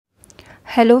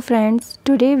Hello friends,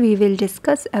 today we will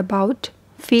discuss about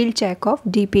field check of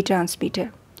DP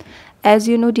transmitter. As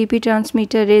you know, DP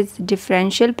transmitter is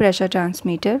differential pressure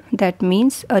transmitter. That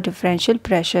means a differential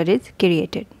pressure is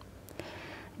created.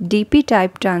 DP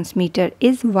type transmitter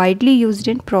is widely used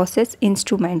in process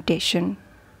instrumentation.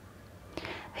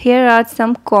 Here are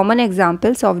some common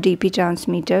examples of DP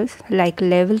transmitters like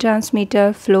level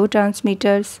transmitter, flow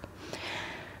transmitters.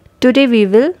 Today we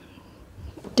will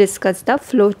discuss the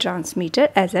flow transmitter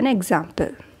as an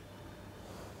example.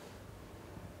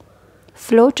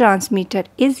 Flow transmitter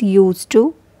is used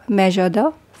to measure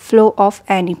the flow of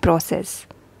any process.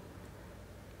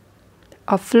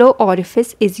 A flow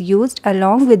orifice is used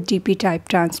along with DP type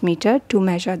transmitter to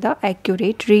measure the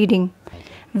accurate reading.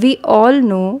 We all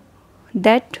know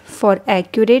that for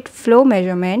accurate flow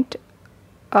measurement,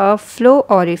 a flow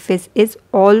orifice is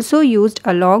also used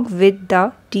along with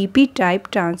the DP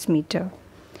type transmitter.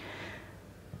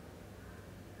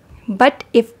 But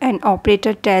if an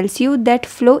operator tells you that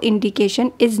flow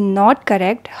indication is not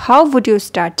correct, how would you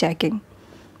start checking?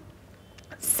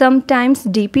 Sometimes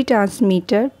DP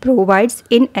transmitter provides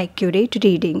inaccurate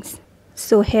readings.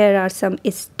 So here are some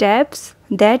steps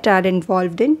that are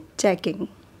involved in checking.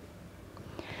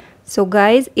 So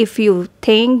guys, if you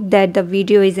think that the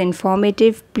video is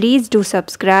informative, please do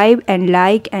subscribe and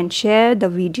like and share the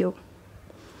video.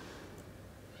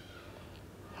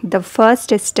 The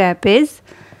first step is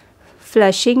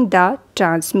flushing the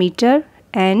transmitter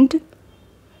and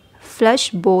flush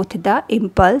both the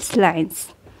impulse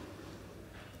lines.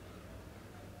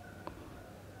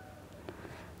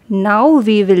 Now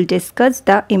we will discuss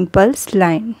the impulse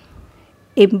line.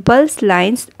 Impulse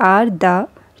lines are the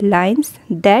lines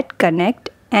that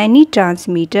connect any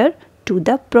transmitter to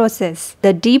the process.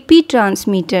 The DP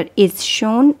transmitter is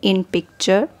shown in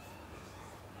picture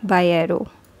by arrow.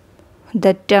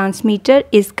 The transmitter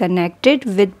is connected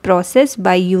with process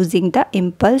by using the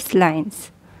impulse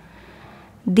lines.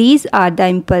 These are the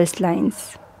impulse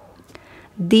lines.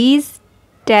 These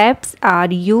taps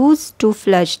are used to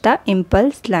flush the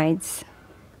impulse lines.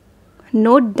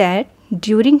 Note that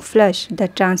during flush, the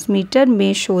transmitter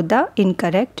may show the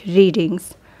incorrect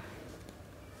readings.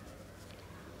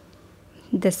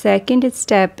 The second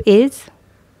step is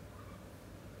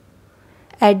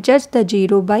adjust the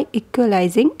zero by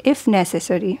equalizing if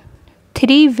necessary.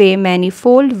 Three-way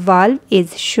manifold valve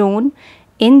is shown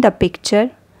in the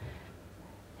picture.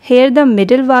 Here the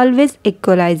middle valve is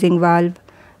equalizing valve.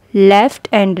 Left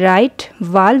and right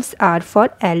valves are for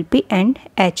LP and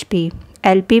HP.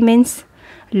 LP means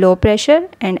low pressure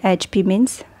and HP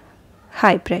means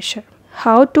high pressure.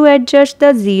 How to adjust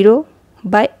the zero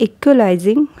by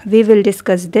equalizing? We will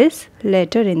discuss this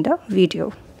later in the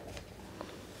video.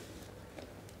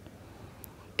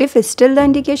 If still the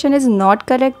indication is not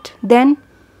correct, then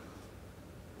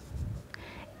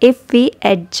if we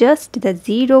adjust the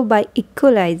zero by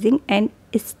equalizing and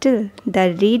still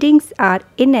the readings are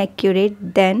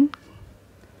inaccurate, then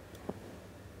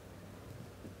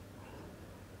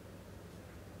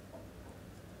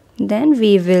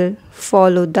we will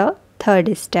follow the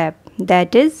third step,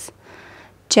 that is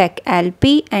check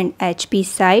LP and HP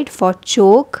side for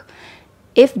choke.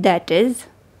 If that is,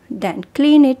 then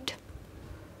clean it.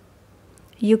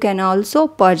 You can also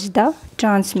purge the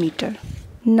transmitter.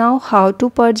 Now how to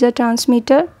purge the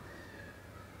transmitter?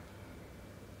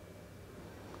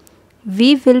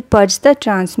 We will purge the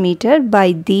transmitter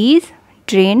by these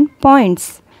drain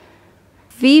points.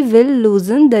 We will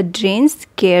loosen the drains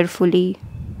carefully.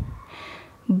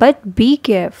 But be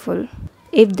careful.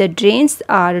 If the drains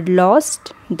are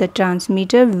lost, the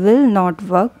transmitter will not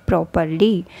work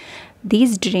properly.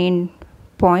 These drain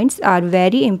points are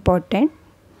very important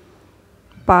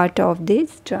part of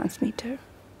this transmitter.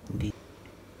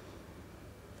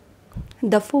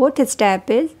 The fourth step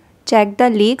is check the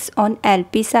leaks on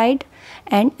LP side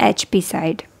and HP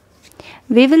side.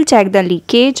 We will check the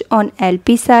leakage on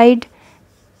LP side,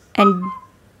 and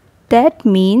that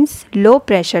means low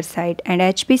pressure side, and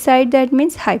HP side, that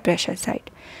means high pressure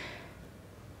side.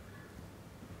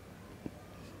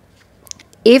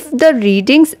 If the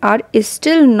readings are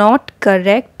still not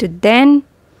correct, then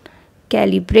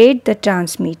calibrate the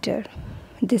transmitter.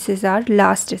 This is our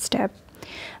last step.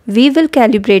 We will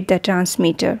calibrate the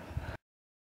transmitter.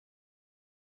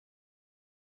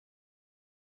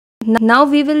 Now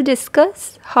we will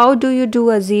discuss how do you do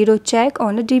a zero check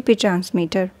on a DP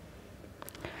transmitter.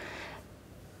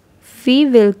 We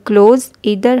will close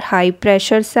either high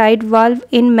pressure side valve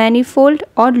in manifold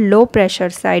or low pressure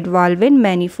side valve in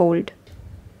manifold.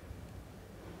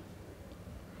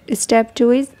 Step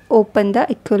 2 is open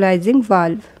the equalizing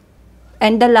valve.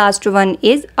 And the last one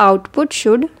is output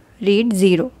should read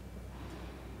 0.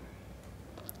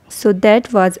 So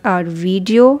that was our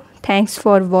video. Thanks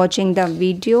for watching the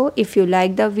video. If you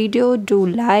like the video, do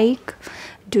like,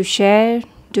 do share,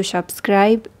 do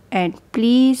subscribe, and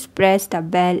please press the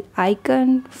bell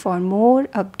icon for more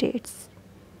updates.